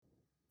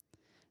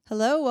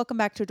Hello, welcome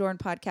back to Adorn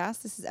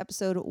Podcast. This is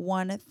episode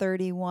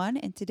 131,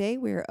 and today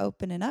we are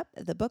opening up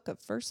the book of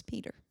 1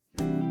 Peter.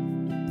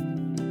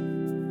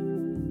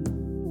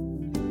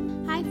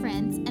 Hi,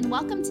 friends, and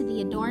welcome to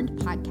the Adorned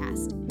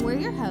Podcast. We're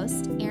your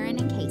hosts, Aaron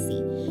and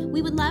Casey.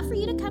 We would love for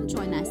you to come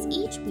join us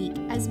each week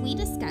as we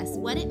discuss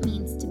what it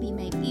means to be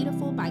made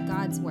beautiful by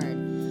God's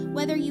Word.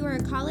 Whether you are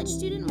a college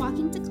student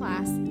walking to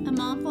class, a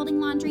mom folding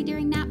laundry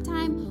during nap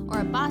time, or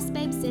a boss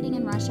babe sitting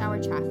in rush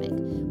hour traffic,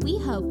 we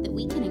hope that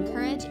we can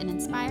encourage and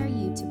inspire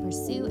you to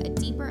pursue a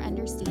deeper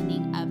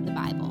understanding of the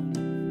Bible.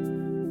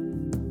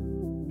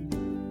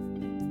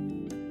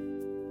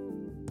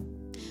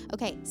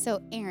 Okay,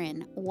 so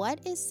Aaron,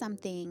 what is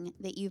something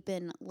that you've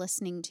been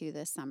listening to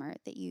this summer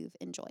that you've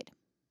enjoyed?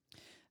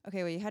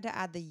 Okay, well, you had to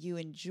add the you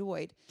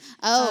enjoyed.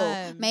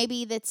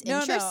 Maybe that's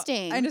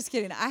interesting. No, I'm just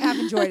kidding. I have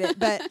enjoyed it.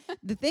 But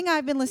the thing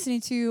I've been listening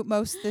to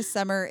most this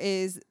summer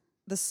is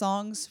the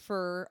songs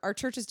for our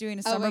church is doing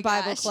a summer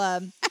Bible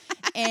club.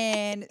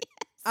 And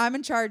I'm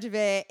in charge of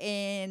it.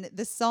 And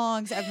the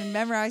songs, I've been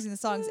memorizing the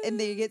songs, and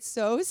they get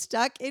so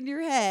stuck in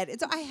your head. And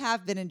so I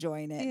have been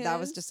enjoying it. Yes, that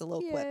was just a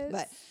little clip.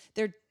 But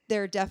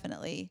they're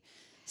definitely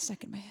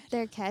stuck in my head.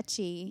 They're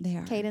catchy. They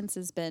are. Cadence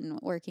has been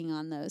working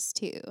on those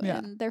too. Yeah.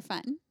 And they're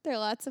fun. They're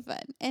lots of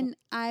fun. And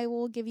I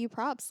will give you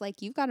props.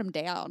 Like, you've got them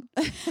down.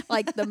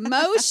 Like, the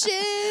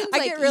motions.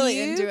 I get really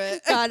into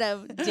it. Got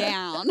them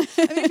down.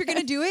 I mean, if you're going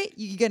to do it,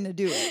 you're going to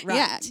do it, right?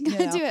 Yeah, you're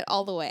going to do it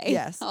all the way.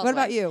 Yes. What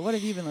about you? What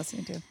have you been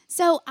listening to?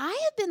 So, I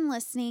have been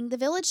listening. The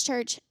Village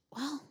Church,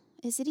 well,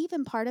 is it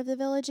even part of the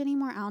Village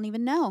anymore? I don't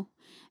even know.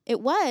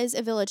 It was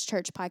a Village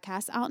Church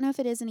podcast. I don't know if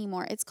it is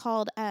anymore. It's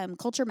called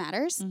Culture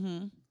Matters.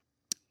 Mm-hmm.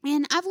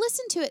 And I've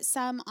listened to it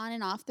some on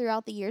and off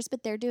throughout the years,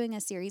 but they're doing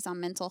a series on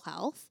mental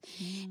health.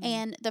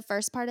 And the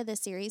first part of the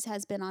series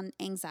has been on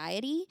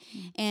anxiety.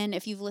 And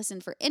if you've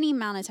listened for any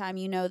amount of time,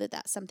 you know that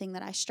that's something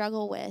that I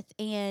struggle with.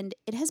 And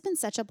it has been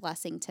such a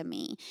blessing to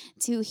me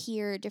to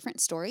hear different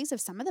stories of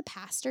some of the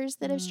pastors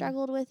that have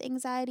struggled with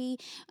anxiety,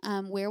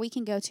 where we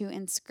can go to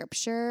in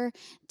Scripture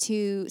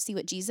to see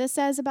what Jesus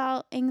says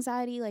about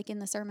anxiety, like in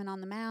the Sermon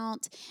on the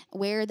Mount,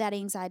 where that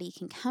anxiety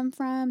can come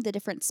from, the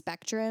different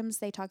spectrums.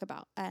 They talk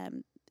about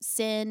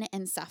sin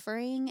and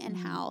suffering and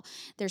how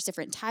there's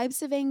different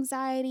types of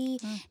anxiety.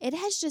 It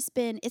has just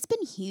been, it's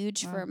been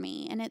huge for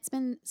me, and it's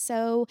been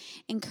so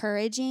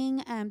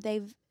encouraging.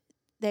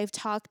 They've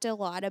talked a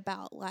lot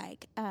about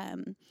like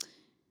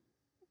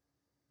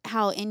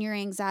how in your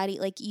anxiety,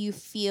 like you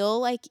feel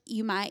like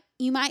you might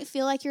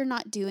feel like you're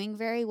not doing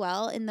very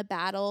well in the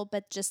battle,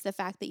 but just the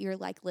fact that you're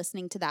like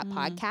listening to that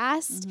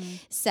podcast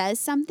says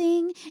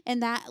something.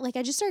 And that, like,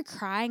 I just started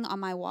crying on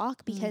my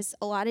walk because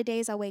a lot of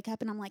days I wake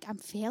up and I'm like, I'm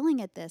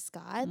failing at this,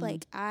 God.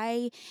 Like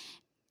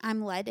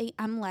I'm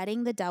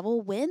letting the devil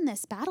win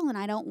this battle, and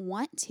I don't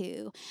want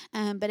to.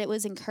 But it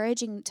was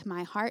encouraging to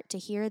my heart to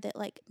hear that,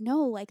 like,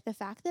 no, like the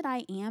fact that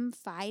I am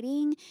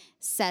fighting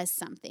says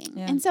something.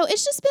 Yeah. And so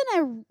it's just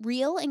been a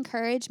real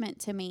encouragement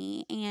to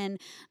me. And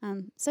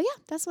so,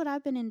 yeah, that's what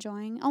I've been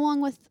enjoying,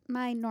 along with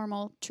my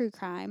normal true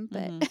crime.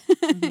 But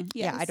yes.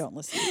 Yeah, I don't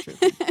listen to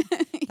true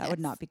crime. That would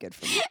not be good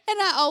for me.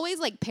 And I always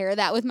like pair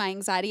that with my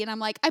anxiety. And I'm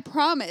like, I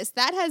promise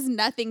that has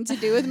nothing to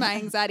do with my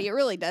anxiety. It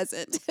really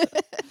doesn't.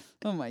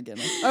 Oh my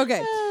goodness.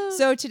 Okay.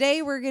 So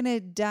today we're going to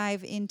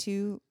dive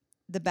into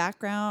the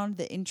background,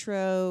 the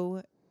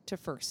intro to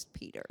 1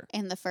 Peter.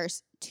 And the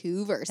first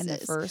two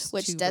verses.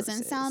 Which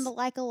doesn't sound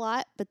like a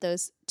lot, but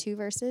those two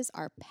verses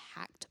are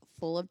packed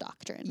full of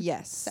doctrine.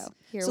 Yes.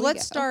 So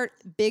let's start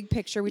big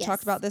picture. We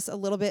talked about this a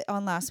little bit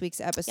on last week's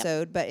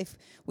episode, but if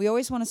we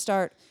always want to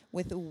start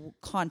with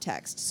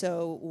context.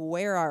 So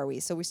where are we?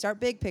 So we start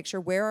big picture.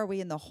 Where are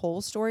we in the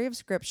whole story of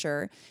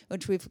Scripture,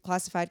 which we've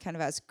classified kind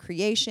of as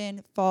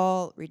creation,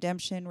 fall,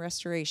 redemption,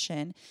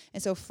 restoration.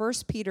 And so 1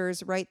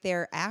 Peter's right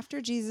there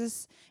after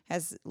Jesus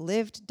has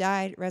lived,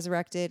 died,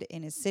 resurrected,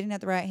 and is sitting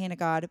at the right hand of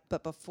God,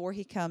 but before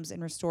he comes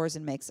and restores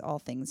and makes all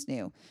things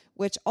new,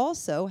 which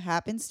also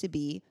happens to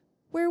be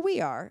where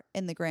we are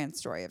in the grand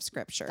story of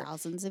Scripture.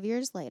 Thousands of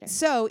years later.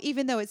 So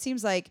even though it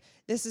seems like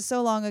this is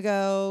so long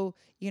ago,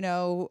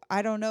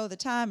 I don't know the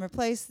time or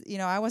place,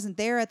 I wasn't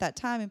there at that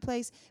time and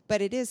place,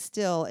 but it is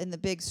still in the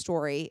big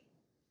story,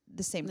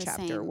 the same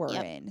chapter we're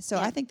in. So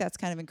I think that's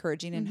kind of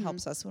encouraging and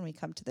helps us when we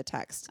come to the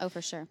text. Oh,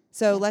 for sure.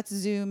 So let's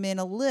zoom in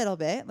a little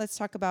bit. Let's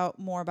talk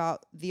more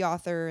about the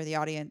author, the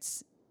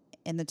audience,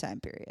 in the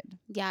time period.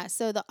 Yeah,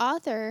 so the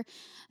author,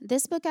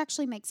 this book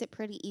actually makes it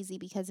pretty easy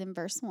because in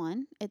verse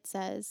 1, it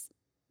says,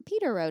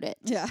 Peter wrote it.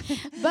 Yeah.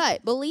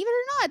 But believe it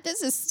or not,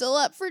 this is still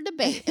up for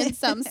debate in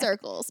some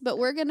circles. But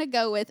we're going to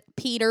go with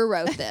Peter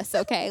wrote this,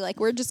 okay? Like,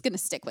 we're just going to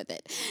stick with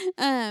it.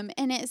 And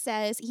it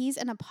says he's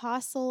an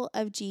apostle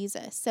of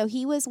Jesus. So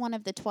he was one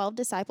of the 12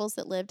 disciples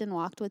that lived and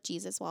walked with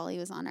Jesus while he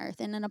was on earth.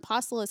 And an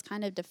apostle is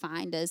kind of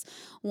defined as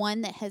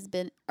one that has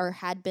been or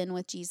had been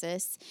with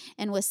Jesus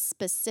and was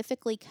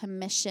specifically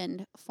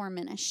commissioned for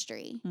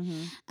ministry.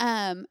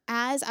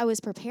 As I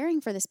was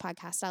preparing for this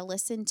podcast, I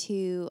listened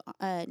to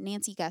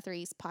Nancy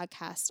Guthrie's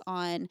podcast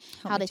on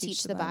how to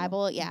teach the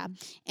Bible. Yeah.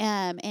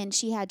 And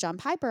she had John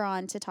Piper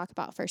on to talk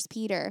about 1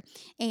 Peter.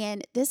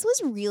 And this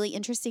was really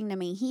interesting to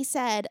me. He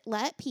said,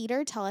 let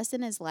Peter tell us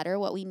in his letter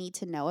what we need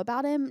to know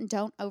about him.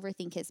 Don't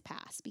overthink his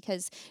past,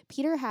 because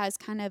Peter has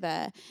kind of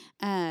a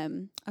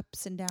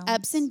ups and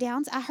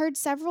downs. I heard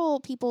several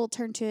people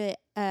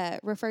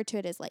refer to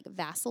it as like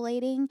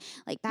vacillating,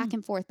 like back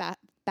and forth,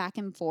 back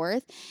and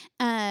forth.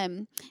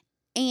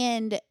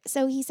 And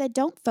so he said,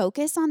 don't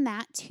focus on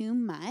that too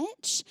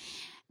much,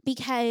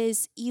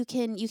 because you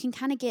can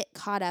kind of get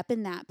caught up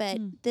in that. But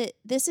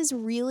this is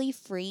really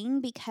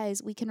freeing,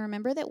 because we can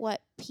remember that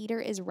what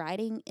Peter is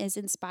writing is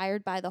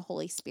inspired by the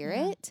Holy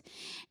Spirit.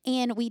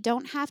 Yeah. And we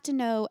don't have to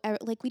know,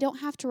 we don't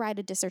have to write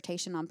a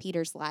dissertation on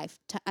Peter's life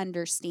to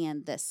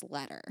understand this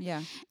letter.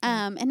 Yeah.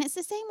 And it's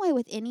the same way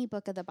with any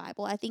book of the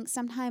Bible. I think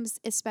sometimes,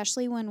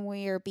 especially when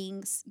we're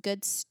being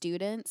good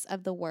students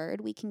of the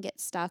Word, we can get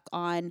stuck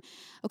on,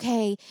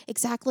 okay,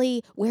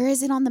 exactly where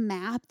is it on the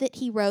map that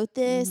he wrote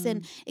this,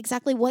 and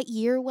exactly what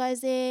year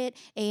was it?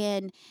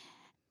 And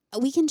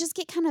we can just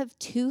get kind of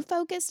too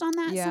focused on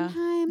that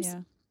sometimes.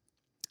 Yeah.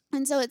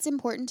 And so it's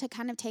important to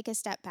kind of take a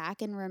step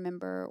back and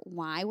remember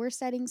why we're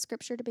studying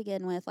Scripture to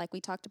begin with. Like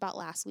we talked about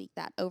last week,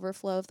 that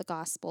overflow of the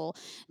gospel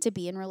to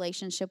be in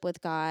relationship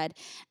with God.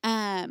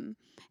 So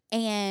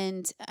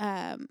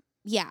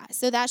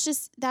that's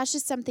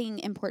just something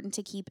important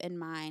to keep in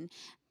mind.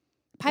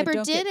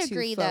 Piper did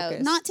agree, though,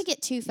 not to get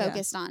too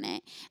focused on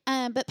it.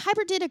 But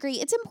Piper did agree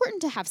it's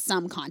important to have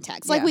some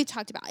context, like we've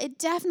talked about. It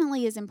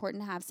definitely is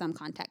important to have some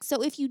context.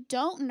 So if you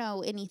don't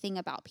know anything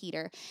about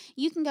Peter,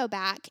 you can go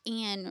back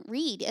and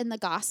read in the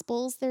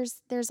Gospels.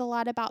 There's a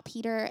lot about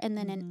Peter, and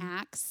then in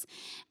Acts,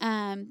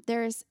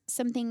 there's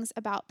some things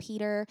about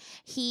Peter.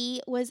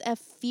 He was a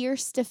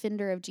fierce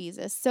defender of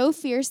Jesus, so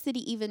fierce that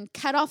he even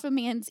cut off a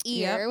man's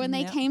ear. When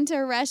they came to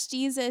arrest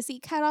Jesus, he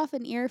cut off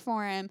an ear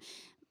for him.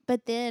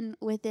 But then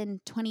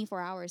within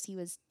 24 hours, he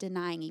was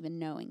denying even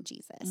knowing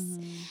Jesus.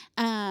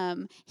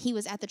 He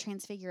was at the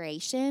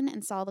Transfiguration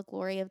and saw the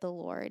glory of the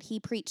Lord. He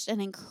preached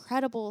an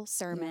incredible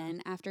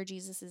sermon after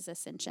Jesus'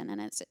 ascension, and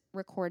it's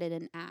recorded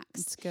in Acts.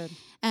 It's good.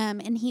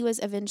 And he was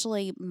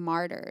eventually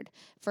martyred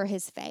for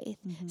his faith.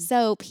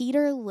 So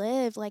Peter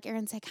lived, like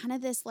Erin said, kind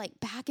of this like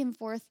back and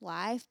forth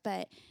life,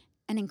 but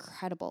an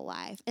incredible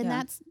life. And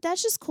that's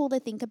just cool to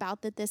think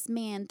about, that this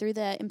man, through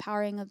the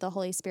empowering of the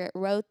Holy Spirit,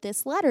 wrote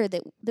this letter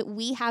that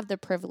we have the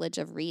privilege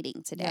of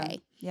reading today.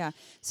 Yeah.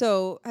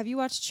 So have you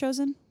watched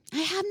Chosen? I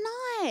have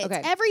not.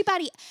 Okay.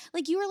 Everybody,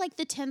 like you were like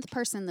the 10th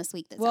person this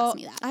week that's asked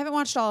me that. I haven't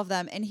watched all of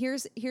them. And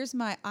here's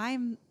my,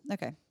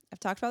 okay. I've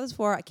talked about this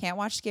before. I can't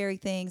watch scary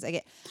things. I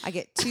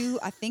get too,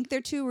 I think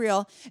they're too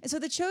real. And so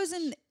The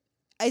Chosen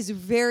is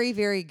very,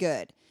 very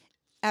good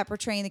at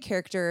portraying the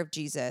character of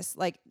Jesus.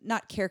 Like,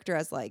 not character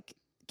as like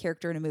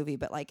character in a movie,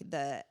 but like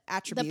the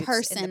attributes, the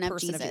person of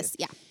Jesus.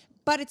 Yeah.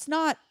 But it's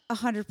not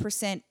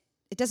 100%.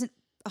 It doesn't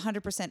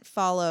 100%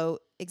 follow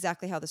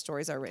exactly how the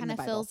stories are written in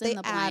the Bible. Fills in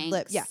the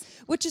blanks.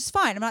 Which is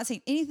fine. I'm not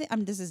saying anything.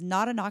 This is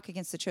not a knock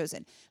against The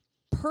Chosen.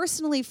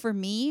 Personally, for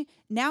me,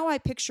 now I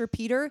picture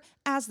Peter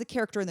as the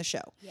character in the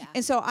show. Yeah.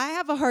 And so I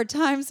have a hard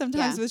time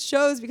sometimes with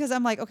shows, because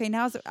I'm like, okay,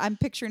 now I'm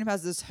picturing him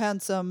as this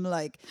handsome,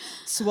 like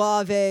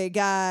suave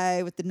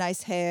guy with the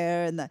nice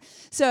hair.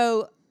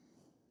 So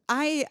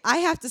I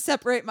have to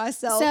separate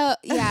myself.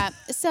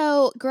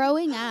 So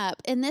growing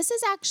up, and this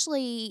is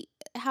actually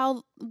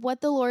what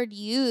the Lord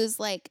used,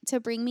 like, to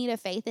bring me to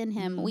faith in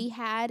him. We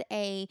had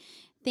a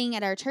thing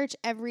at our church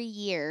every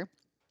year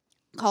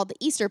called the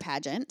Easter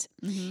pageant.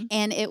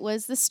 And it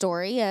was the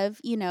story of,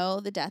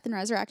 the death and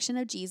resurrection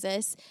of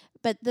Jesus.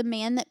 But the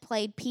man that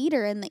played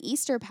Peter in the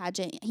Easter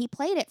pageant, he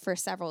played it for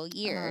several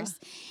years.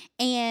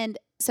 And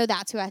so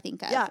that's who I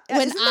think of. Yeah.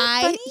 When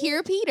I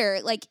hear Peter,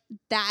 like,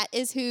 that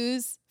is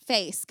whose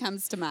face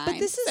comes to mind. But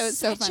this is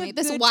so funny.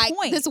 This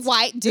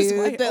white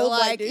dude.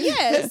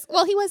 Yes.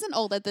 Well, he wasn't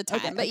old at the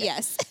time, but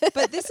yes.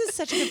 But this is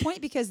such a good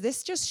point, because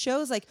this just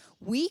shows, like,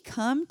 we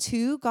come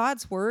to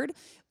God's word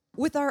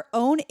with our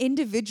own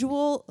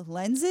individual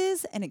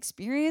lenses and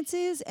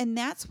experiences. And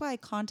that's why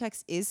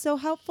context is so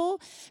helpful,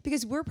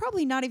 because we're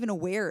probably not even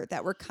aware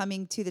that we're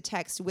coming to the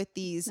text with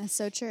these that's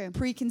so true.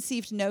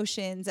 Preconceived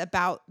notions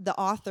about the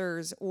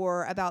authors,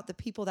 or about the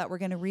people that we're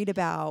going to read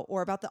about,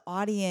 or about the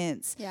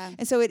audience. Yeah.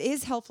 And so it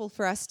is helpful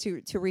for us to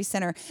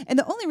recenter. And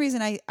the only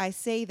reason I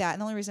say that,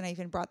 and the only reason I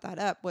even brought that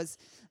up, was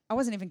I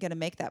wasn't even going to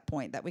make that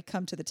point that we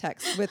come to the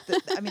text with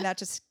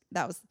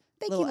that was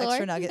Thank little you,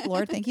 extra nugget,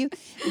 Lord. Thank you.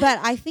 But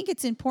I think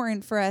it's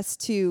important for us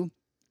to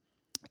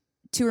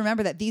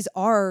remember that these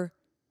are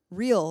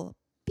real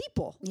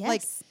people. Yes.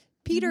 Like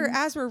Peter,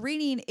 as we're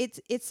reading, it's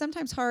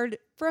sometimes hard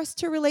for us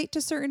to relate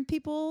to certain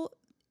people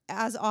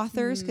as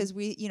authors, because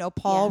we,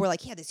 Paul, we're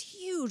like, he had this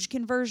huge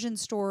conversion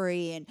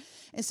story,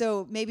 and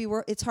so maybe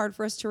it's hard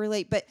for us to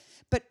relate.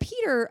 But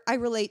Peter, I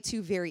relate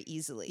to very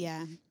easily.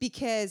 Yeah.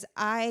 Because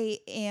I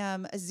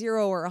am a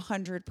 0 or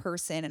 100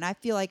 person, and I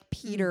feel like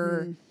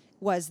Peter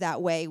was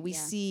that way. We Yeah.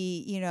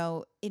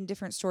 see, in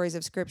different stories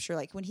of scripture,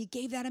 like when he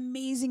gave that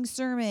amazing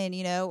sermon,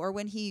 or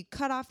when he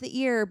cut off the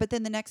ear, but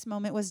then the next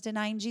moment was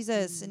denying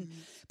Jesus.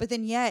 But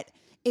then yet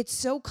it's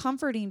so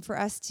comforting for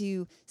us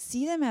to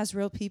see them as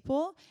real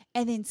people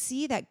and then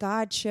see that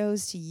God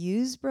chose to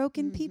use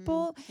broken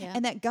people Yeah.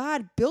 and that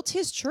God built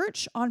his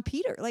church on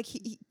Peter. Like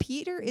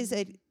Peter is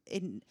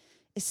an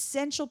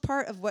essential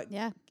part of what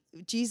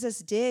Jesus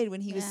did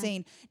when he was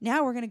saying,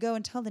 now we're going to go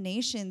and tell the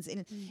nations.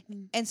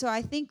 And so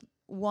I think,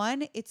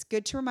 one, it's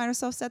good to remind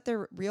ourselves that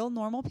they're real,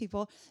 normal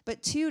people.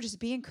 But two, just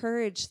be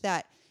encouraged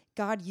that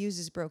God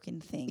uses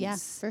broken things. Yeah,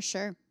 for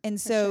sure. And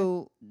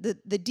so the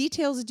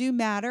details do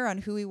matter on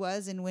who he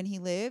was and when he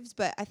lived.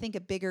 But I think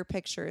a bigger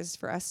picture is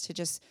for us to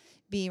just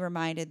be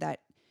reminded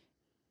that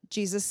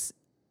Jesus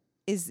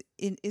is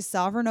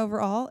sovereign over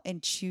all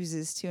and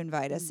chooses to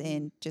invite us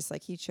in, just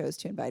like he chose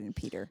to invite in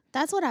Peter.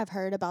 That's what I've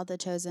heard about The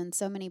Chosen.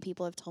 So many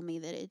people have told me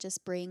that it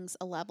just brings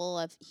a level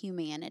of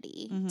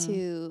humanity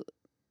to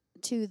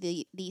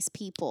these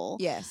people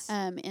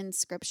in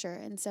scripture,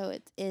 and so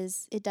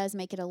it does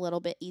make it a little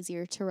bit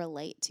easier to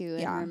relate to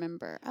and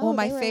remember. Oh, well,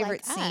 my they were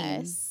favorite like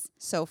scene us.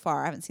 so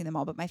far, I haven't seen them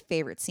all, but my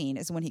favorite scene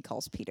is when he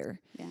calls Peter.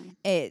 Yeah.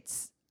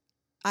 It's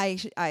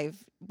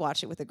I've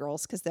watched it with the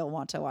girls because they'll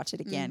want to watch it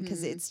again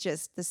because it's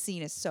just, the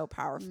scene is so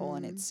powerful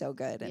and it's so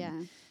good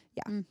and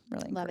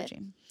really Love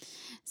encouraging.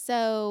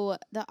 So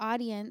the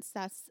audience,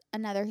 that's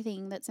another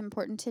thing that's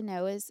important to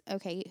know is,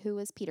 okay, who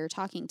was Peter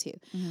talking to?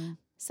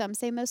 Some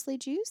say mostly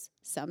Jews.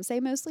 Some say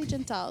mostly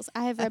Gentiles.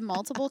 I have read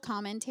multiple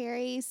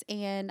commentaries,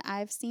 and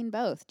I've seen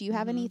both. Do you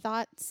have any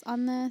thoughts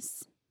on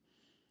this?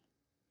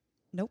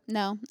 Nope.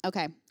 No?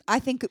 Okay. I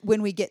think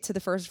when we get to the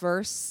first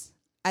verse,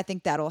 I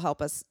think that'll help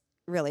us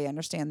really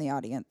understand the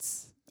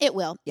audience. It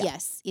will. Yeah.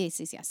 Yes.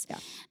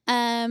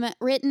 Yeah.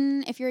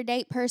 Written, if you're a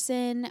date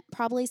person,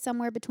 probably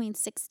somewhere between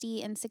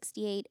 60 and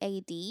 68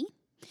 AD.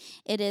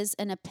 It is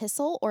an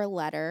epistle or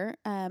letter.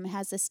 It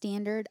has a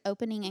standard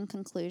opening and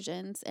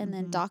conclusions, and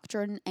then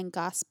doctrine and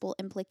gospel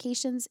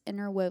implications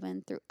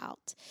interwoven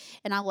throughout.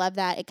 And I love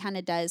that. It kind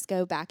of does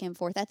go back and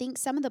forth. I think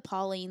some of the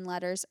Pauline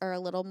letters are a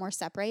little more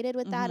separated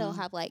with that. It'll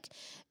have like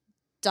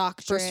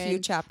doctrine. First few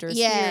chapters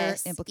here,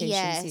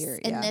 implications here.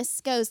 Yeah. And this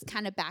goes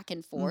kind of back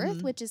and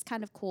forth, which is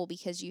kind of cool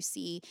because you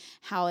see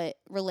how it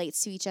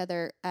relates to each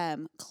other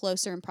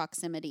closer in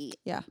proximity.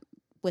 Yeah.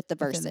 With the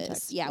verses. Within the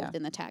text.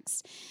 Within the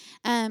text.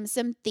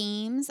 Some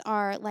themes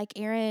are, like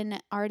Aaron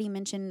already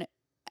mentioned,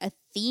 a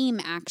theme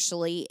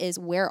actually is,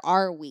 where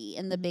are we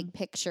in the big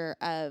picture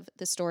of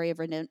the story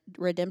of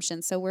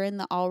redemption? So we're in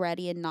the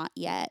already and not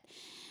yet.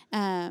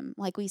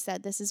 Like we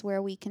said, this is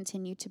where we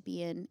continue to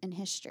be in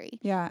history.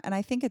 Yeah, and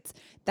I think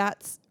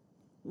that's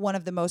one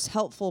of the most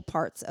helpful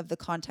parts of the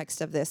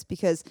context of this,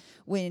 because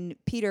when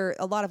Peter,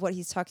 a lot of what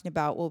he's talking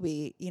about will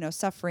be,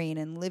 suffering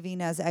and living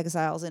as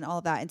exiles and all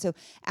of that. And so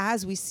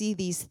as we see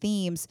these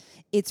themes,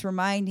 it's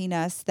reminding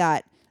us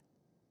that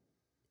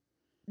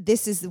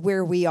this is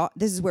where we are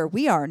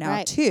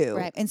now too.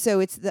 Right. And so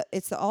it's the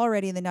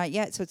already and the not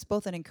yet. So it's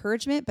both an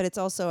encouragement, but it's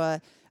also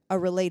a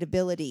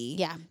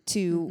relatability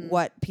to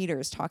what Peter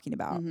is talking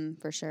about.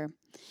 For sure.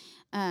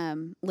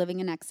 Living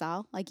in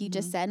exile, like you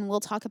just said, and we'll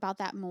talk about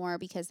that more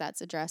because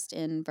that's addressed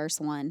in verse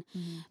 1.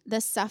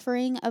 The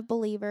suffering of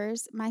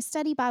believers. My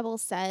study Bible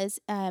says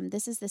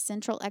this is the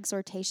central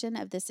exhortation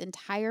of this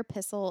entire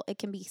epistle. It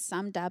can be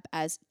summed up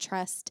as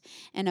trust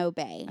and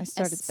obey. I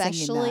started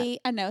especially, singing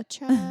that. I know,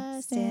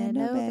 trust and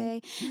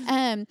obey.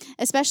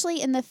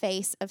 Especially in the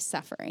face of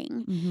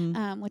suffering,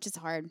 which is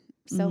hard,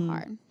 so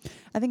hard.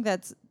 I think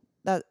that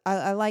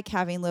I like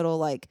having little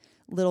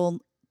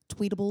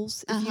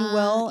tweetables, if you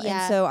will.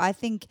 Yeah. And so I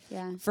think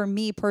for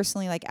me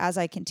personally, like as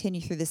I continue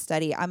through this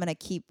study, I'm going to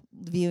keep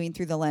viewing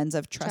through the lens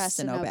of trust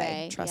and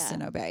obey. Trust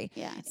and obey.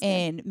 Yeah,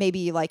 and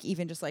maybe like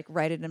even just like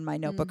write it in my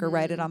notebook or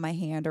write it on my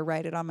hand or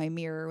write it on my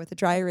mirror with a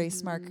dry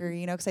erase marker,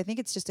 because I think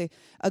it's just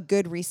a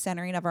good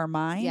recentering of our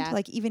mind. Yeah.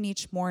 Like even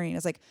each morning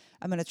is like,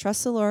 I'm going to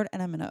trust the Lord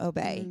and I'm going to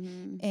obey.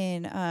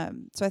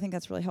 And so I think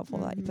that's really helpful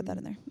that you put that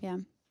in there. Yeah.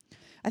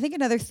 I think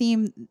another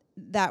theme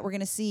that we're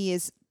going to see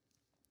is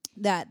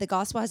that the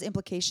gospel has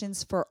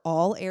implications for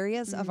all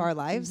areas of our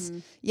lives.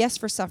 Yes,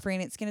 for suffering,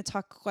 it's going to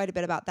talk quite a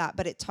bit about that,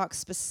 but it talks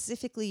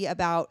specifically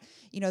about,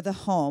 the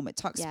home. It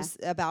talks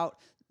about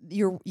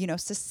your,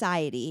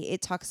 society.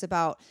 It talks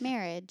about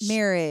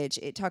marriage.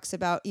 It talks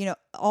about,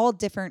 all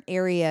different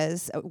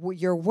areas,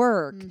 your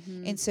work.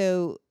 And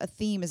so a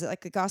theme is that,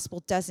 like, the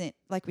gospel doesn't,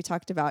 like we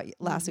talked about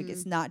last week,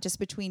 it's not just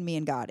between me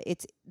and God.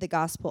 It's the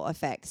gospel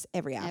affects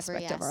every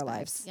aspect of our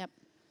lives. Yep.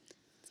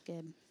 It's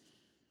good.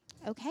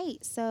 Okay,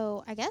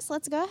 so I guess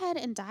let's go ahead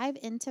and dive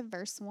into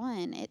verse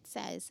 1. It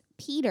says,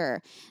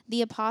 Peter,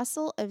 the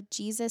apostle of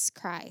Jesus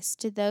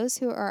Christ, to those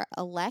who are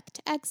elect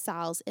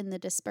exiles in the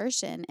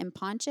dispersion in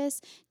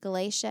Pontus,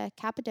 Galatia,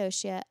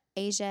 Cappadocia,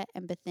 Asia,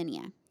 and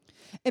Bithynia.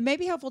 It may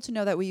be helpful to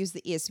know that we use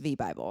the ESV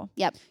Bible.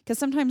 Yep. Because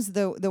sometimes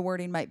the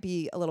wording might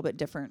be a little bit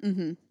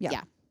different.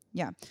 Yeah.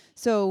 Yeah.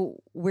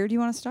 So where do you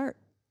want to start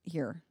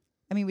here?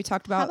 I mean, we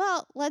talked How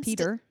about about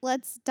Peter.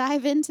 let's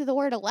dive into the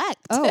word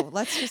elect. Oh,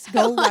 let's just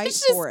go right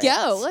for it.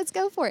 Let's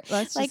go for it.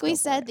 Like we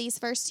said, these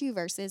first 2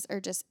 verses are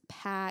just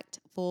packed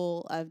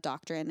full of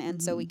doctrine,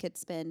 and so we could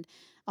spend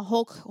a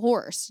whole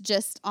course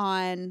just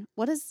on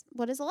what does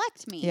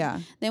elect mean.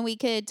 Yeah. Then we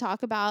could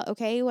talk about,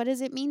 okay, what does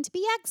it mean to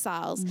be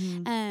exiles?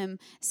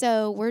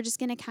 So we're just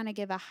going to kind of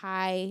give a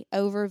high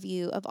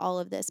overview of all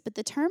of this. But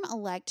the term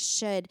elect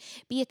should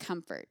be a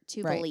comfort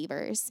to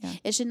believers. Yeah.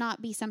 It should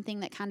not be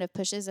something that kind of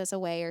pushes us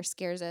away or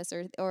scares us,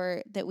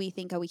 or that we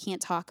think, oh, we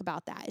can't talk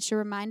about that. It should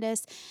remind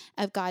us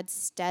of God's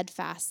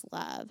steadfast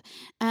love.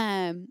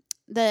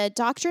 The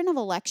doctrine of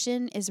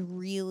election is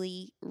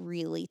really,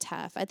 really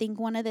tough. I think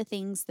one of the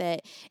things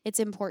that it's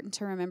important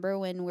to remember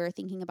when we're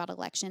thinking about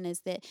election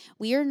is that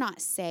we are not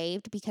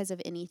saved because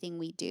of anything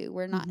we do.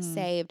 We're not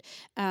saved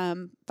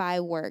by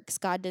works.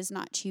 God does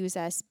not choose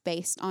us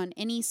based on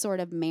any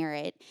sort of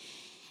merit.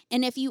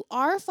 And if you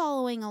are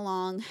following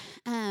along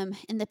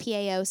in the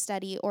PAO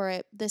study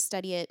or the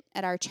study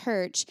at our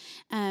church,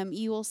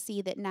 you will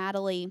see that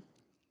Natalie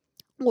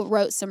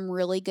wrote some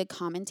really good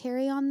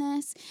commentary on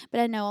this, but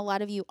I know a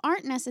lot of you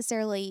aren't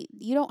necessarily,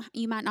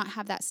 you might not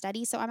have that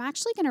study. So I'm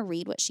actually going to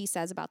read what she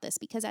says about this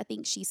because I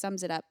think she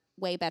sums it up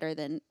way better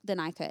than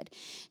I could.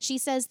 She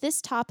says,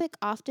 this topic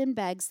often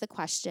begs the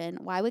question,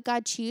 why would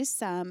God choose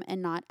some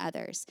and not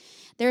others?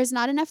 There is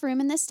not enough room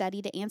in this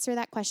study to answer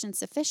that question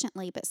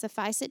sufficiently, but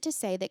suffice it to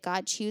say that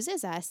God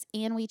chooses us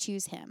and we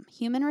choose him.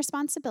 Human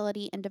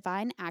responsibility and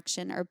divine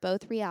action are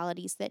both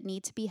realities that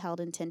need to be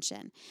held in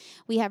tension.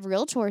 We have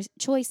real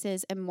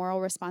choices and moral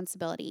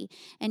responsibility,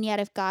 and yet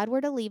if God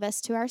were to leave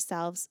us to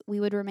ourselves, we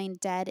would remain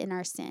dead in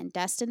our sin,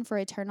 destined for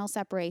eternal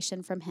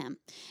separation from him.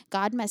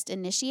 God must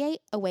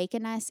initiate,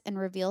 awaken us, and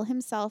reveal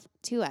himself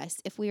to us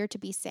if we are to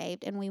be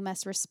saved, and we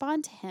must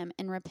respond to him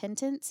in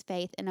repentance,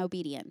 faith, and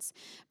obedience.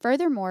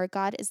 Furthermore,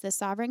 God is the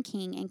sovereign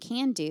king and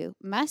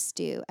must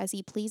do as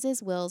he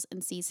pleases, wills,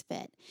 and sees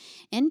fit.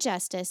 In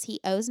justice, he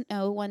owes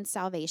no one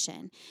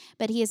salvation,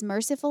 but he is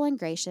merciful and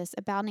gracious,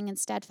 abounding in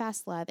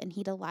steadfast love, and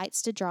he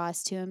delights to draw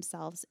us to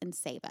himself and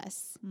save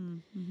us.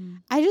 Mm-hmm.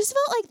 I just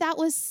felt like that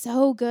was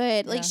so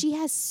good. Like she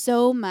has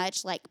so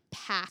much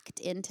packed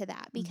into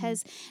that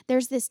because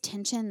there's this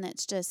tension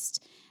that's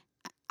just,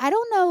 I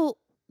don't know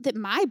that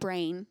my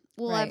brain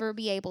will ever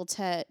be able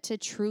to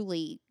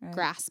truly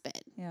grasp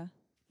it. Yeah.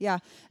 Yeah.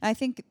 And I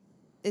think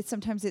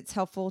sometimes it's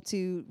helpful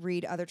to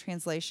read other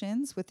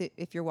translations with it.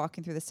 If you're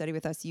walking through the study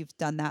with us, you've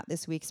done that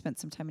this week, spent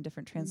some time in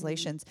different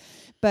translations,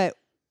 but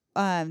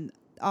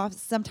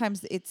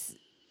sometimes it's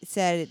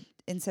said,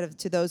 instead of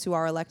to those who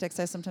are elect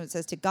exiles, sometimes it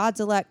says to God's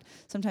elect,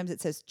 sometimes it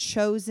says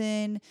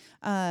chosen.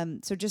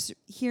 So just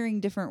hearing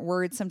different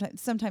words,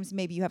 sometimes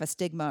maybe you have a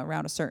stigma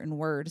around a certain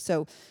word.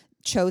 So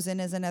chosen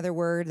is another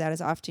word that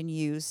is often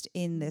used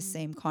in this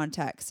same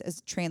context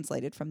as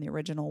translated from the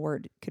original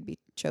word could be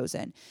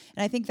chosen.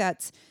 And I think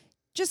that's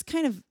just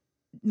kind of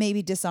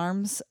maybe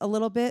disarms a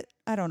little bit.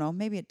 I don't know,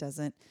 maybe it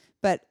doesn't,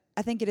 but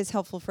I think it is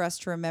helpful for us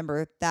to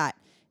remember that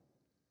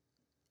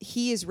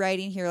he is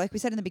writing here, like we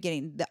said in the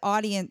beginning, the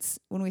audience,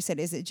 when we said,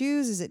 is it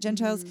Jews? Is it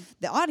Gentiles?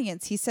 The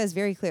audience, he says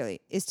very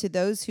clearly, is to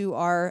those who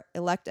are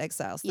elect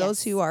exiles,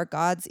 those who are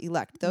God's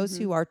elect, those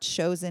who are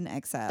chosen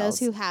exiles. Those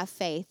who have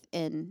faith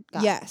in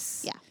God.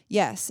 Yes. Yeah.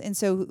 Yes. And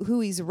so who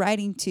he's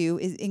writing to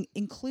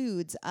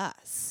includes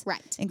us.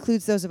 Right.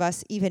 Includes those of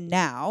us even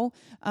now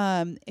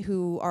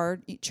who are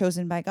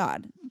chosen by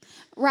God.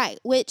 Right.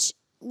 Which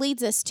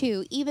leads us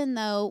to, even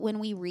though when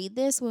we read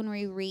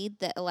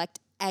the elect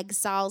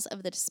exiles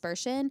of the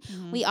dispersion,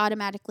 we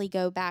automatically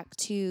go back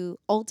to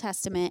Old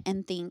Testament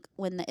and think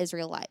when the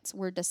Israelites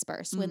were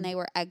dispersed, when they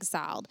were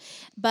exiled.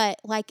 But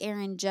like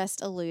Aaron just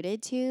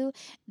alluded to,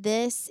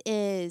 this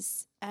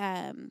is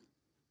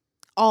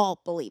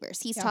all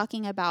believers. He's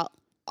talking about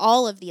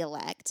all of the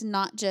elect,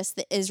 not just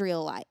the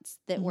Israelites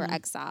that were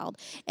exiled.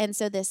 And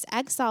so this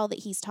exile that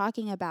he's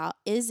talking about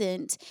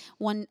isn't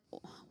one,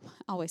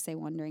 I always say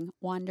wandering.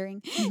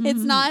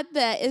 It's not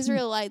the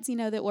Israelites,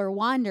 that were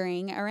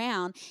wandering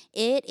around.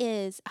 It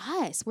is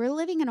us. We're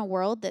living in a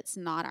world that's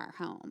not our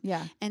home.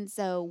 Yeah. And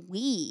so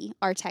we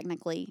are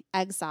technically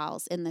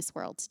exiles in this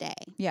world today.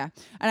 Yeah.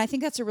 And I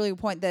think that's a really good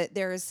point that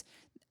there's,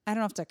 I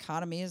don't know if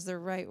dichotomy is the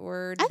right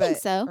word. I think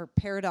so. Or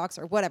paradox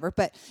or whatever.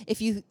 But if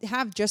you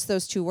have just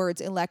those two words,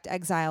 elect,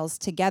 exiles,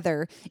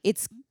 together,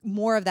 it's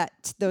more of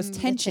those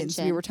tensions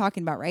we were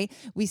talking about, right?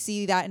 We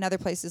see that in other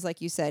places, like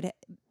you said,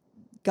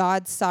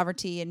 God's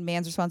sovereignty and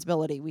man's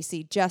responsibility. We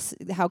see just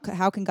how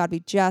can God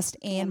be just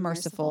and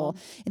merciful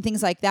and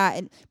things like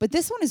that. But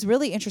this one is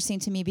really interesting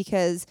to me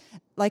because,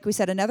 like we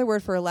said, another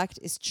word for elect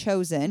is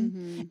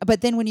chosen.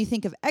 But then when you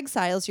think of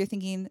exiles, you're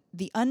thinking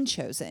the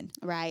unchosen,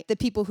 right? The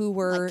people who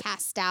were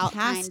cast out,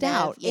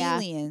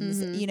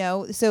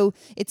 aliens. So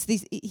it's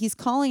these. He's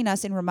calling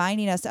us and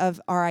reminding us of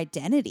our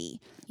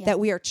identity, that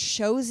we are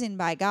chosen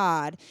by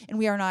God, and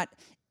we are not.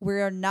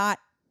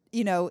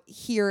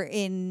 Here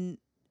in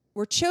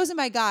we're chosen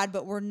by God,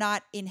 but we're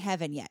not in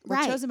heaven yet. We're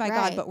Right, chosen by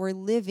right. God, but we're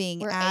living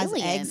We're as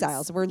aliens.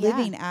 exiles. We're Yeah.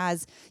 living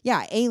as,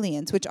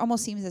 aliens, which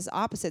almost seems as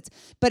opposites.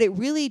 But it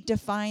really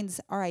defines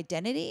our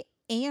identity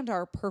and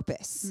our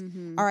purpose.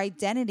 Mm-hmm. Our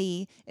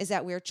identity is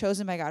that we are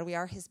chosen by God. We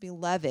are his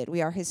beloved.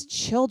 We are his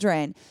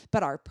children.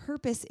 But our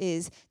purpose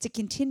is to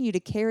continue to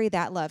carry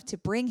that love, to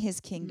bring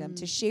his kingdom,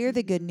 to share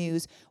the good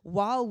news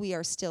while we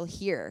are still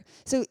here.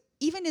 So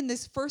even in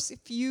this first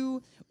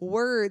few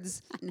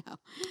words, I know.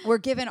 we're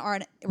given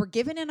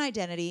an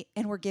identity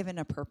and we're given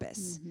a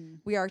purpose. Mm-hmm.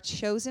 We are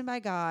chosen by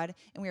God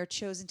and we are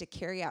chosen to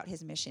carry out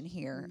his mission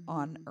here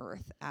on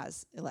earth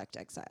as elect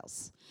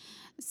exiles.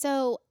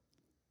 So,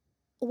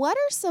 what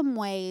are some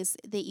ways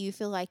that you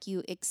feel like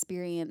you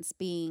experience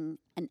being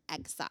an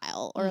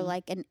exile or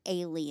like an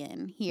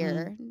alien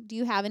here? Do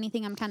you have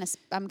anything? I'm kind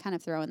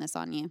of throwing this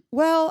on you.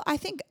 Well, I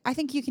think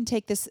you can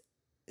take this.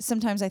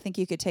 Sometimes I think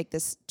you could take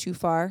this too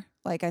far.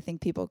 Like, I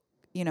think people,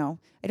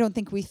 I don't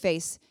think we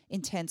face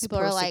intense People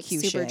persecution.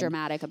 are like super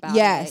dramatic about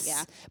yes. it.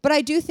 Yeah. But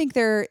I do think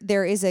there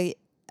is the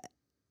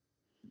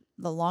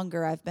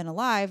longer I've been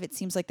alive, it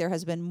seems like there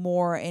has been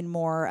more and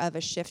more of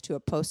a shift to a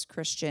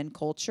post-Christian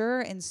culture.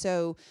 And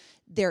so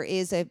there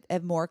is a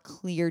more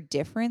clear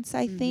difference,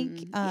 I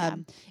think,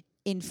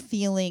 in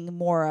feeling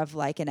more of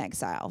like an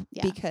exile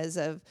because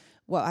of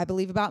what I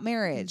believe about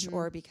marriage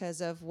or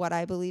because of what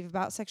I believe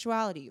about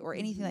sexuality or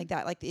anything like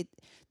that. Like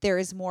there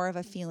is more of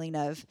a feeling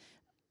of,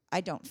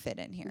 I don't fit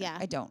in here. Yeah.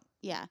 I don't.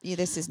 Yeah.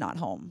 This is not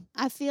home.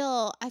 I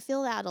feel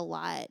that a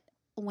lot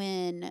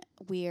when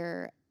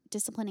we're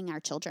disciplining our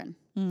children.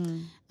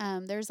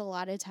 There's a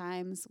lot of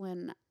times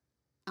when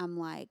I'm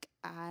like,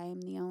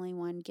 I'm the only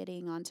one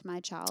getting onto my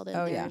child,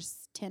 and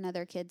there's 10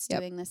 other kids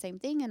doing the same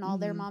thing, and all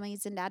their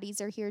mommies and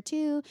daddies are here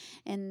too,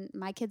 and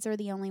my kids are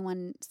the only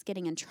ones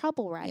getting in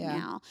trouble right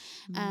now.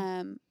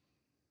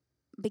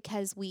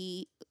 Because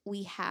we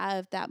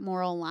have that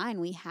moral line.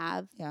 We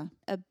have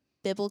a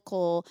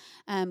biblical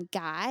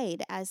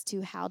guide as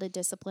to how to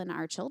discipline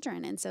our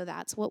children, and so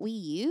that's what we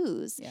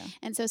use.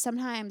 And so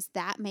sometimes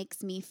that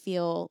makes me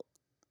feel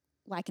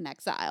like an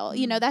exile.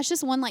 That's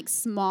just one like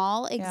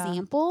small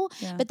example,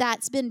 but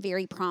that's been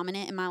very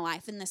prominent in my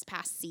life in this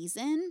past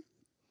season.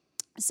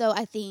 So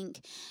I think,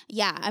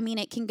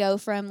 it can go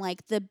from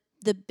like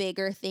the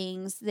bigger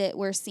things that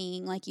we're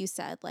seeing, like you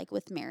said, like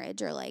with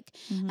marriage or like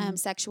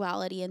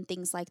sexuality and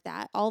things like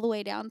that, all the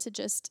way down to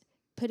just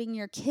putting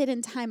your kid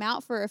in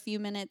timeout for a few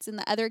minutes and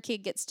the other kid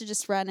gets to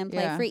just run and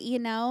play free,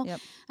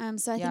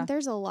 So I think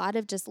there's a lot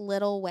of just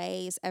little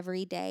ways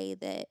every day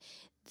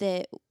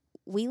that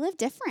we live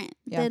different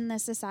than the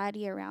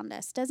society around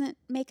us. Doesn't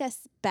make us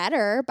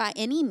better by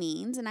any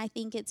means. And I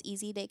think it's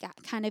easy to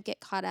kind of get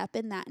caught up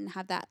in that and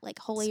have that like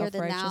holier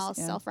than thou,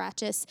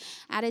 self-righteous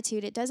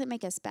attitude. It doesn't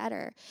make us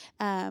better.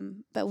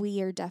 But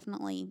we are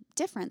definitely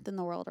different than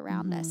the world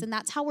around us. And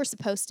that's how we're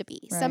supposed to be.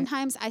 Right.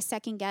 Sometimes I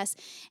second guess,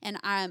 and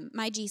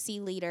my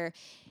GC leader,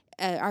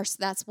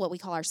 that's what we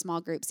call our small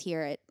groups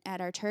here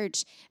at our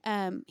church.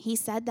 He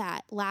said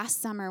that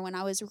last summer when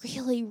I was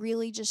really,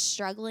 really just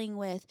struggling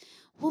with,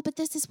 well, but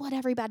this is what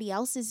everybody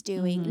else is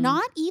doing.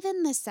 Not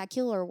even the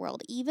secular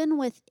world, even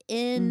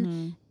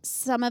within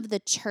some of the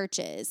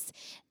churches.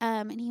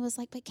 And he was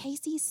like, but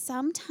Casey,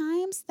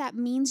 sometimes that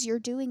means you're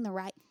doing the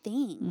right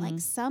thing.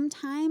 Like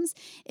sometimes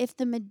if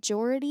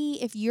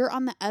you're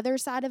on the other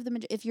side of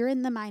if you're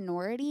in the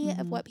minority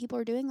of what people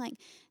are doing, like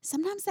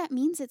sometimes that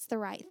means it's the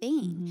right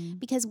thing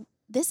because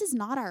this is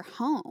not our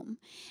home.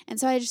 And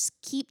so I just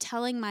keep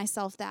telling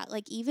myself that,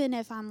 like, even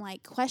if I'm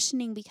like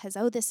questioning because,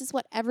 this is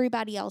what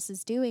everybody else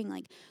is doing,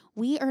 like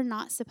we are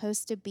not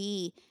supposed to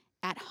be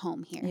at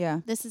home here.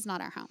 Yeah. This is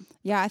not our home.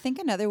 Yeah. I think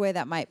another way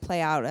that might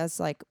play out as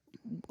like,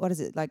 what is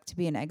it like to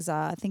be an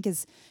exile? I think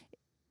is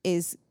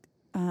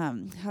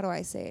how do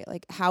I say it?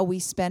 Like how we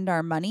spend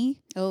our money.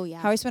 Oh yeah.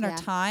 How we spend our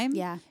time.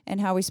 Yeah. And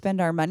how we spend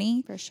our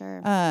money. For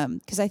sure.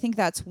 'Cause I think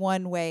that's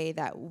one way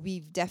that we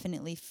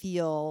definitely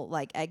feel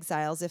like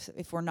exiles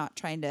if we're not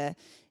trying to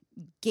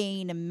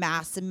gain a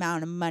mass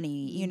amount of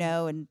money,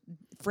 and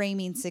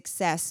framing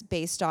success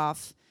based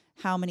off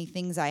how many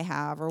things I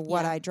have or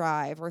what I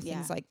drive or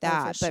things like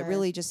that. But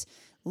really just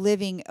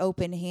living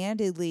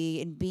open-handedly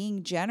and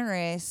being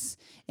generous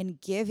and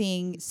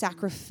giving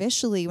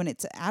sacrificially when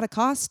it's at a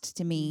cost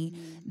to me,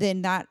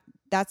 then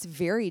that's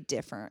very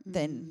different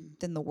than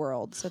the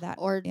world. So that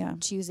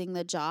choosing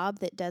the job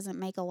that doesn't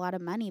make a lot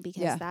of money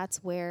because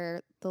that's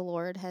where the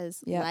Lord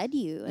has led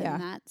you,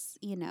 and that's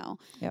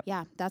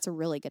that's a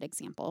really good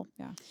example.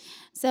 Yeah.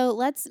 So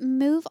let's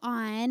move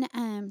on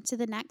to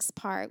the next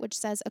part, which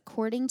says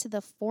according to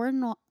the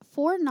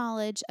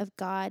foreknowledge of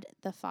God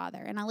the Father.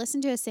 And I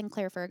listened to a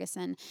Sinclair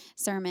Ferguson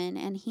sermon,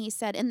 and he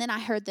said, and then I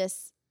heard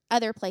this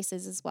other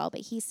places as well,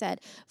 but he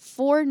said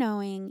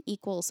foreknowing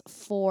equals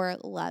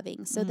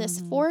foreloving. So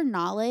this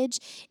foreknowledge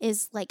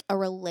is like a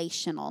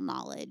relational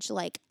knowledge.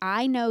 Like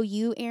I know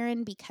you,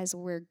 Aaron, because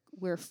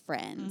we're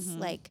friends.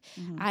 Like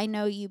I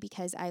know you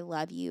because I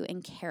love you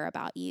and care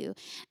about you.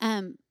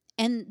 And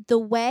And the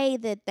way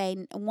that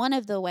one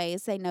of the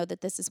ways they know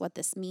that this is what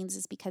this means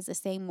is because the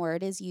same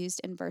word is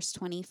used in verse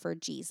 20 for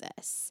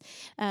Jesus.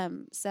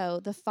 So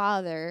the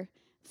Father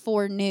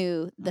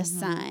foreknew the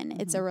Son.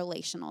 It's a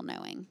relational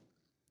knowing.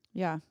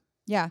 Yeah.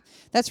 Yeah.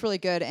 That's really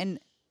good.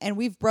 And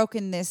we've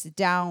broken this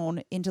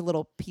down into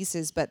little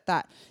pieces, but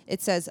that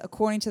it says,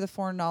 according to the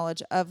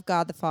foreknowledge of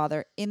God the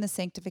Father in the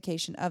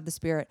sanctification of the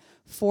Spirit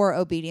for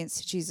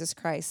obedience to Jesus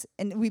Christ.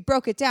 And we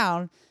broke it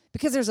down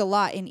because there's a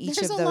lot in each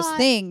of those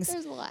things.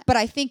 There's a lot. But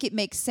I think it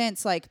makes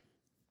sense. Like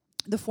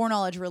the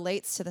foreknowledge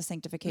relates to the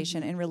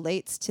sanctification and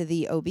relates to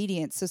the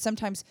obedience. So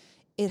sometimes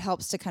it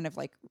helps to kind of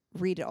like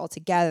read it all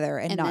together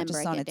and not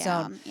just on its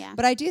own. Yeah.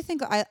 But I do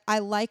think I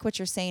like what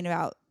you're saying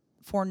about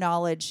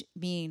foreknowledge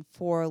being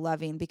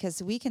foreloving,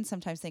 because we can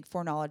sometimes think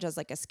foreknowledge as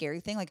like a scary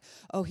thing, like,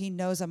 oh, he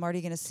knows I'm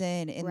already going to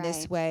sin in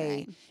this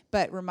way. Right.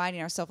 But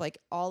reminding ourselves like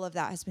all of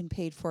that has been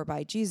paid for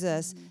by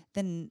Jesus,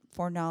 then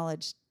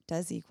foreknowledge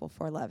does equal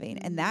foreloving.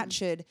 And that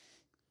should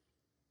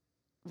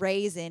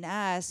raise in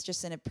us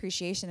just an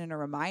appreciation and a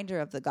reminder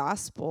of the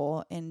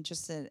gospel, and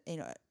just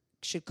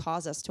should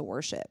cause us to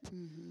worship.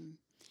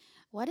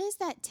 What is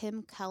that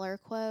Tim Keller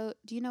quote?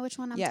 Do you know which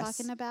one I'm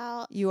talking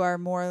about? You are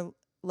more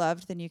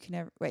loved than you can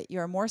ever you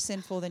are more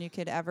sinful than you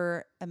could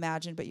ever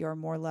imagine, but you are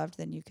more loved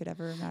than you could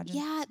ever imagine.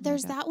 Yeah,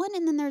 there's that one,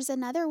 and then there's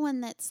another one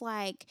that's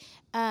like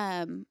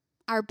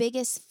our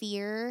biggest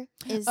fear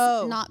is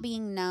not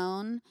being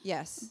known.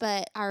 Yes.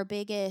 But our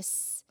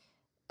biggest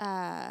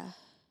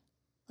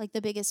like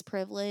the biggest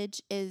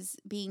privilege is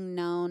being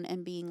known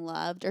and being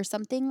loved, or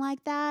something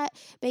like that.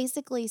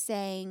 Basically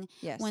saying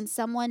when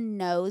someone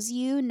knows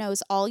you,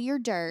 knows all your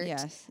dirt,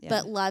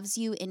 but loves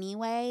you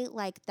anyway,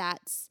 like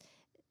that's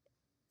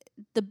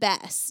the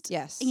best.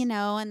 Yes. You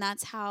know, and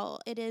that's how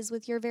it is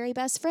with your very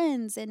best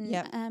friends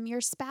and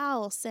your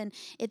spouse. And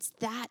it's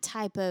that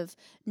type of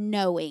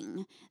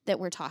knowing that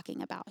we're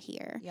talking about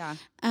here. Yeah.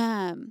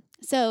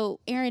 So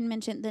Aaron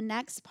mentioned the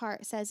next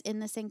part says in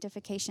the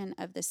sanctification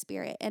of the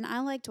Spirit. And I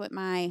liked what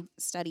my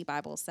study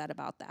Bible said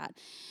about that.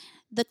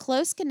 The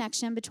close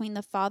connection between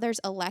the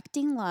Father's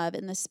electing love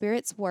and the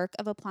Spirit's work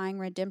of applying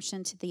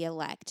redemption to the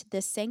elect.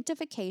 This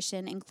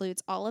sanctification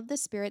includes all of the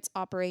Spirit's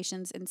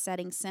operations in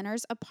setting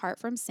sinners apart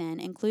from sin,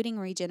 including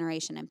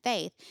regeneration and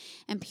faith,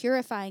 and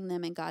purifying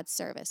them in God's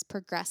service,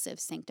 progressive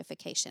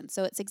sanctification.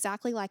 So it's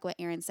exactly like what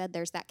Aaron said.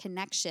 There's that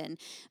connection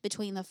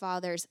between the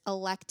Father's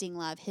electing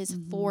love, his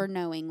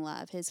foreknowing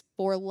love, his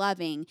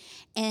foreloving,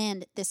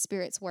 and the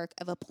Spirit's work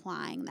of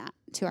applying that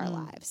to our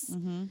lives.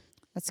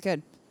 That's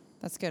good.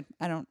 That's good.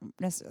 I don't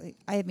necessarily,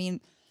 I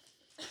mean,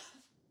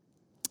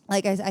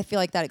 like I feel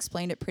like that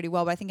explained it pretty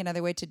well, but I think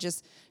another way to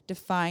just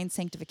define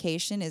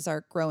sanctification is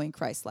our growing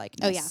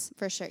Christ-likeness. Oh yeah,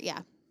 for sure. Yeah.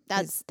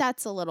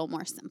 That's a little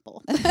more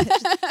simple.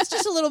 It's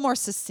just a little more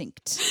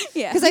succinct.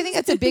 Yeah. Because I think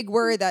that's a big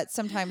word that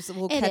sometimes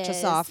will catch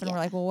us off, and we're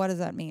like, well, what does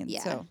that mean?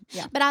 Yeah. So,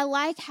 yeah. But I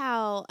like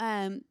how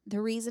the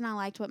reason I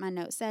liked what my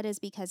note said is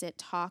because it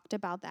talked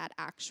about that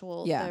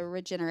actual the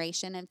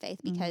regeneration and faith,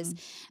 because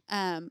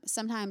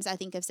sometimes I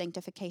think of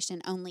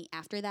sanctification only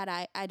after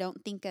that. I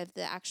don't think of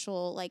the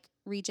actual like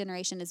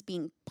regeneration as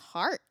being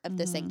part of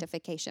the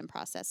sanctification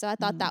process. So I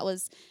thought that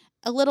was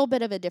a little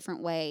bit of a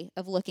different way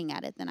of looking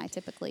at it than I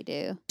typically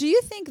do. Do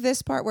you think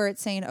this part where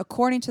it's saying,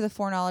 according to the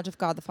foreknowledge of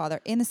God the Father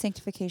in the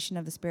sanctification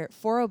of the Spirit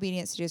for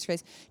obedience to Jesus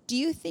Christ, do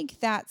you think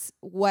that's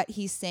what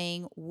he's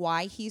saying,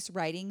 why he's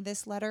writing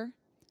this letter?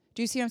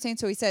 Do you see what I'm saying?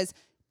 So he says,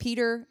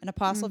 Peter, an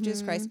apostle of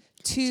Jesus Christ,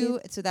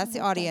 so that's the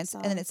audience,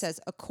 and then it says,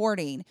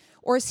 according.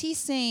 Or is he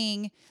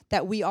saying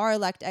that we are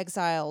elect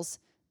exiles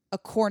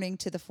according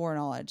to the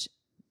foreknowledge?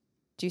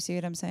 Do you see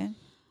what I'm saying?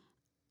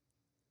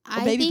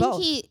 I think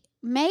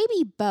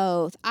maybe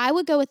both. I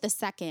would go with the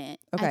second.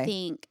 Okay. I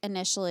think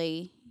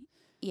initially,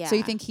 yeah. So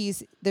you think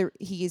he's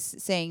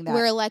saying that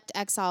we're elect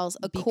exiles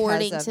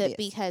according to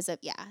because of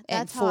that's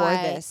and for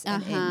this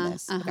and in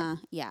this.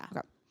 Yeah.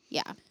 Okay.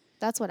 Yeah.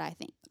 That's what I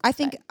think. I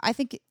think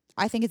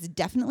it's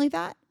definitely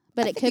that.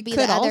 But it could be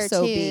the other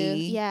also too.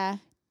 Yeah.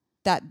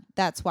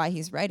 That's why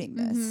he's writing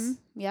this.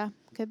 Yeah,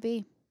 could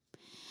be.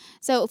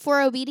 So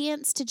for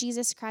obedience to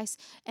Jesus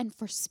Christ and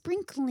for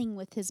sprinkling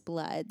with his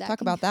blood. Talk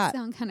about that.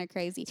 Sound kind of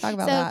crazy. Talk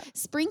about that.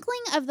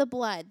 Sprinkling of the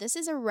blood. This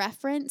is a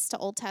reference to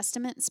Old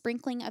Testament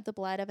sprinkling of the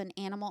blood of an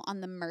animal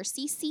on the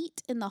mercy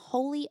seat in the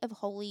Holy of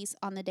Holies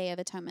on the Day of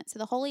Atonement. So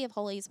the Holy of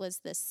Holies was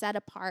the set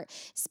apart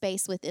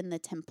space within the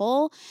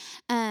temple.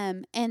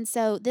 And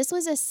so this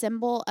was a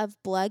symbol of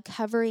blood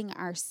covering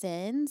our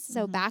sins.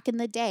 So back in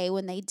the day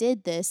when they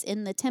did this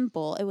in the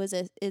temple, it was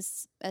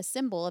a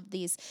symbol of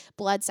these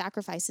blood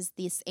sacrifices,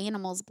 these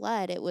animal's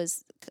blood. It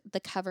was the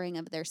covering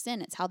of their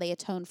sin. It's how they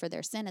atoned for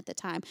their sin at the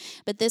time.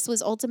 But this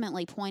was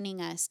ultimately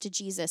pointing us to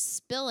Jesus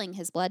spilling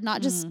his blood,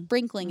 not just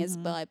sprinkling his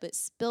blood, but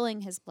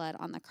spilling his blood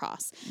on the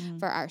cross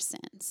for our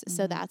sins.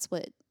 So that's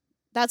what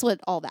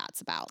all that's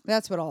about.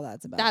 That's what all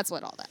that's about. That's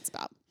what all that's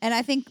about. And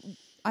I think,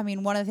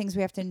 one of the things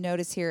we have to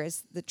notice here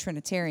is the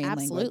Trinitarian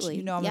language.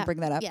 You know I'm going to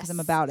bring that up because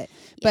I'm about it.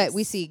 But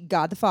we see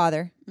God the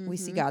Father, we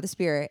see God the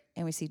Spirit,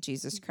 and we see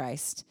Jesus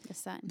Christ,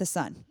 the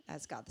Son,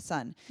 as God the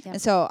Son. Yep.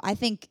 And so I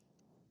think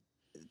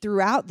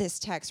throughout this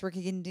text, we're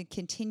going to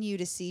continue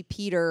to see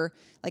Peter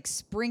like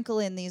sprinkle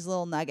in these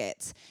little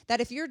nuggets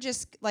that if you're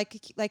just like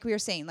we were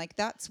saying, like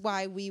that's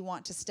why we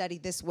want to study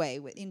this way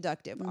with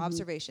inductive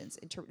observations.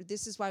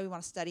 This is why we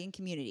want to study in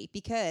community,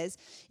 because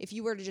if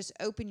you were to just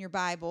open your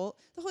Bible,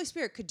 the Holy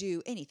Spirit could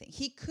do anything.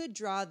 He could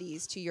draw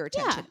these to your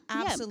attention.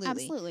 Absolutely. Yeah,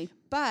 absolutely.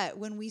 But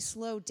when we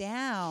slow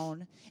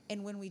down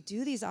and when we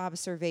do these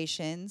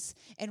observations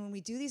and when we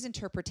do these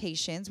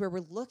interpretations where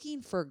we're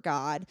looking for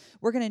God,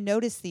 we're going to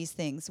notice these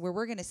things where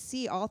we're going to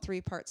see all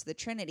three parts of the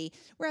Trinity.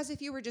 Whereas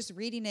if you were just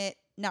reading it,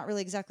 not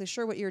really exactly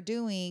sure what you're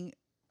doing,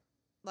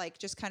 like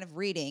just kind of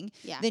reading,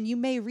 then you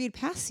may read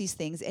past these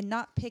things and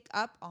not pick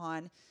up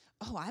on,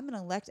 oh, I'm an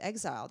elect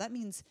exile. That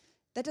means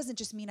that doesn't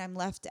just mean I'm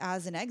left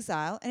as an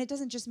exile, and it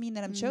doesn't just mean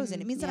that I'm chosen.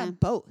 It means that I'm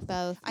both.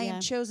 I am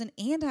chosen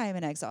and I am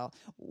an exile.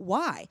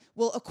 Why?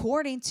 Well,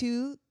 according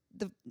to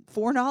the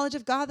foreknowledge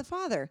of God the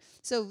Father.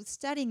 So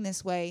studying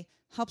this way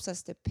helps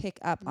us to pick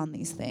up on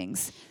these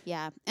things.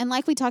 Yeah. And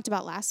like we talked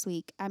about last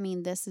week, I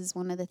mean, this is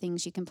one of the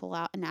things you can pull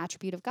out, an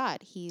attribute of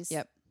God. He's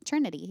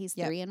Trinity. He's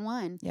 3 in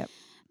 1.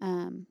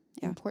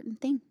 Important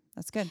thing.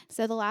 That's good.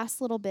 So the last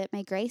little bit,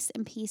 may grace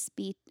and peace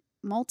be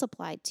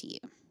multiplied to you.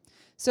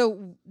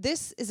 So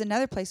this is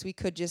another place we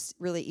could just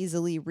really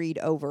easily read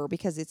over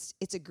because it's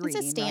a greeting.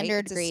 It's a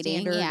standard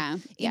greeting.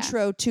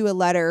 Intro to a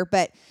letter.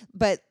 But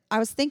I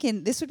was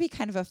thinking this would be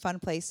kind of a fun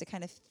place to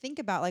kind of think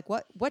about, like,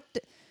 what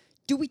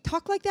do we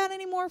talk like that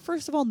anymore?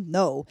 First of all,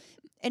 no.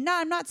 And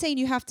I'm not saying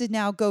you have to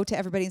now go to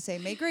everybody and say,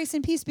 may grace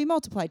and peace be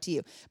multiplied to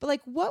you. But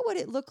like, what would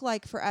it look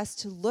like for us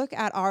to look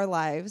at our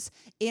lives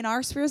in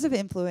our spheres of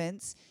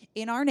influence,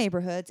 in our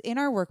neighborhoods, in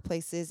our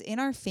workplaces, in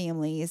our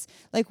families?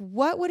 Like,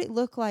 what would it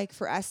look like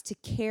for us to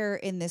care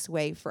in this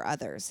way for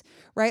others,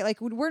 right?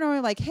 Like, we're normally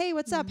like, hey,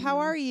 what's up? How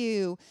are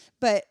you?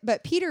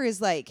 But Peter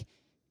is like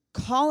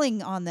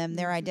calling on them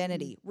their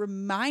identity,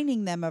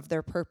 reminding them of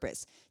their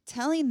purpose,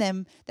 telling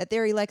them that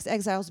they're elect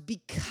exiles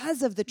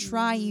because of the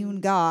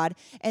triune God.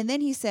 And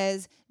then he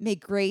says, may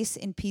grace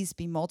and peace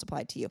be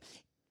multiplied to you.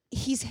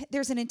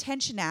 There's an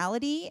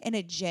intentionality and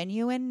a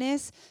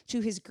genuineness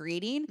to his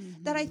greeting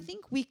that I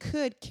think we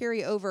could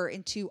carry over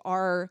into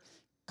our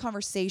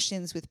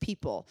conversations with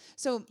people.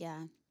 So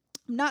I'm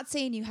not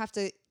saying you have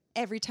to,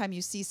 every time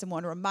you see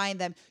someone, remind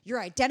them your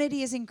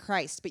identity is in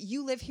Christ, but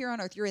you live here on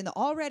earth. You're in the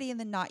already and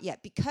the not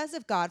yet, because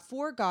of God,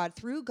 for God,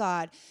 through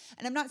God.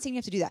 And I'm not saying you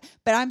have to do that,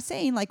 but I'm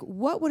saying, like,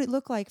 what would it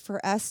look like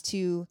for us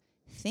to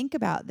think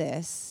about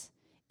this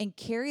and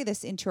carry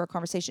this into our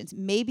conversations?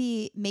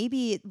 Maybe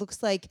it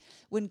looks like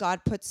when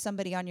God puts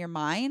somebody on your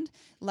mind,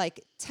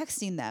 like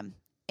texting them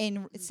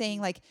and saying,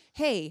 like,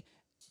 hey,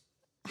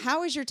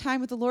 how is your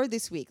time with the Lord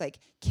this week? Like,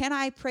 can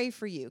I pray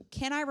for you?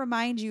 Can I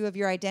remind you of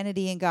your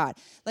identity in God?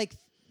 Like,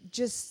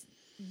 just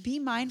be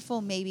mindful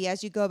maybe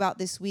as you go about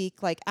this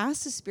week, like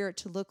ask the Spirit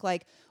to look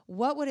like,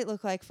 what would it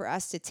look like for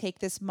us to take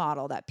this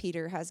model that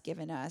Peter has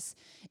given us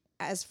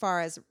as far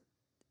as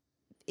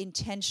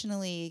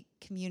intentionally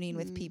communing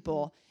with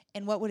people,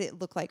 and what would it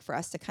look like for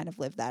us to kind of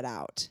live that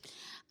out?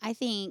 I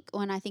think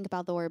when I think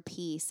about the word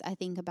peace, I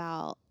think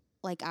about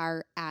like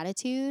our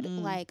attitude,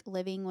 like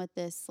living with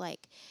this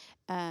like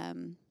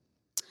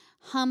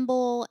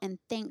humble and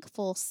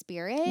thankful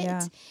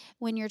spirit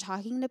when you're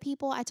talking to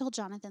people. I told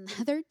Jonathan the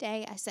other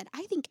day, I said,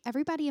 I think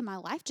everybody in my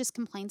life just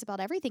complains about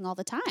everything all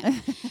the time.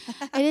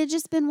 It had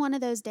just been one of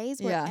those days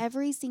where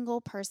every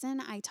single person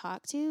I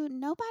talked to,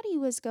 nobody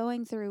was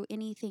going through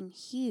anything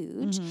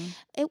huge.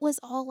 It was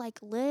all like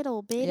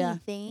little bitty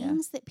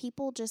things that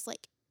people just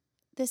like,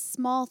 this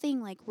small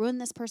thing like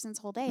ruined this person's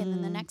whole day. And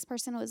then the next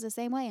person was the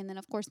same way. And then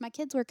of course my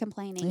kids were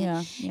complaining.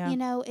 And, you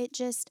know, it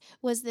just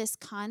was this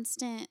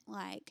constant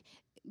like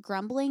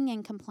grumbling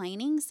and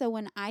complaining. So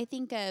when I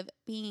think of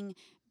being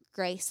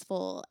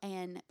graceful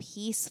and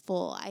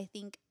peaceful, I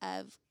think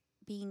of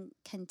being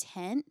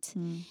content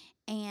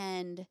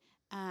and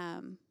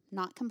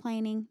not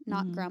complaining,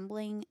 not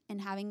grumbling, and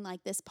having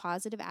like this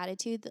positive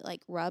attitude that like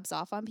rubs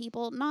off on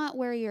people, not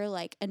where you're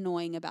like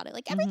annoying about it.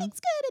 Like everything's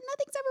good and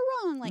nothing's ever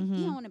wrong. Like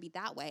you don't want to be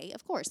that way,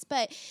 of course,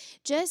 but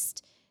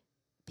just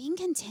being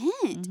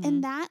content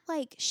and that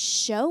like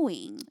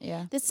showing.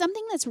 That's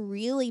something that's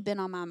really been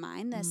on my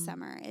mind this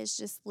summer, is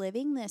just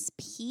living this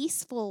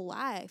peaceful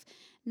life,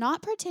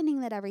 not pretending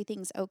that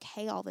everything's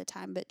okay all the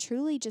time, but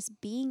truly just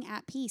being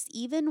at peace,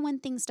 even when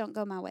things don't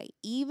go my way,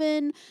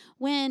 even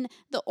when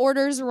the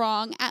order's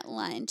wrong at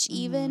lunch,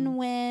 even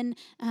when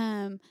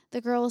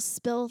the girls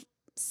spill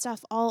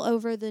stuff all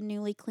over the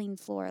newly cleaned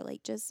floor,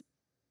 like just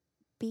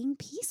being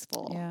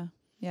peaceful.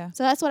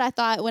 So that's what I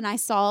thought when I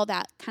saw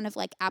that kind of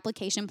like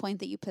application point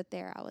that you put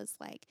there. I was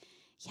like,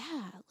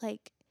 yeah,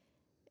 like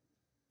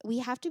we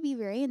have to be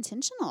very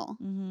intentional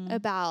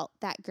about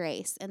that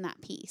grace and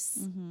that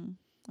peace.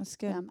 That's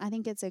good. I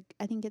think it's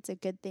a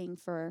good thing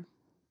for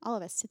all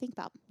of us to think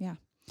about.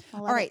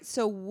 All right.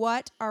 So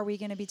what are we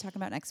going to be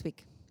talking about next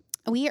week?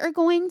 We are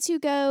going to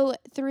go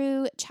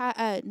through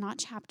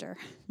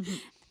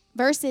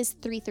verses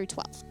 3 through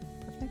 12.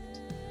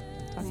 Perfect.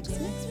 Talk to you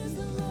next week.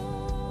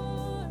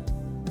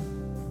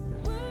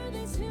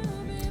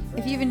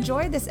 If you've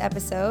enjoyed this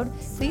episode,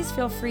 please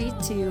feel free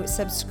to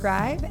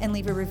subscribe and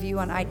leave a review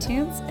on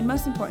iTunes, and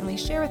most importantly,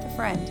 share with a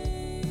friend.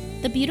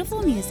 The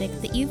beautiful music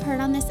that you've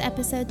heard on this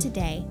episode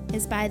today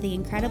is by the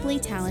incredibly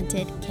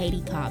talented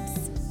Katie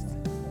Cobbs.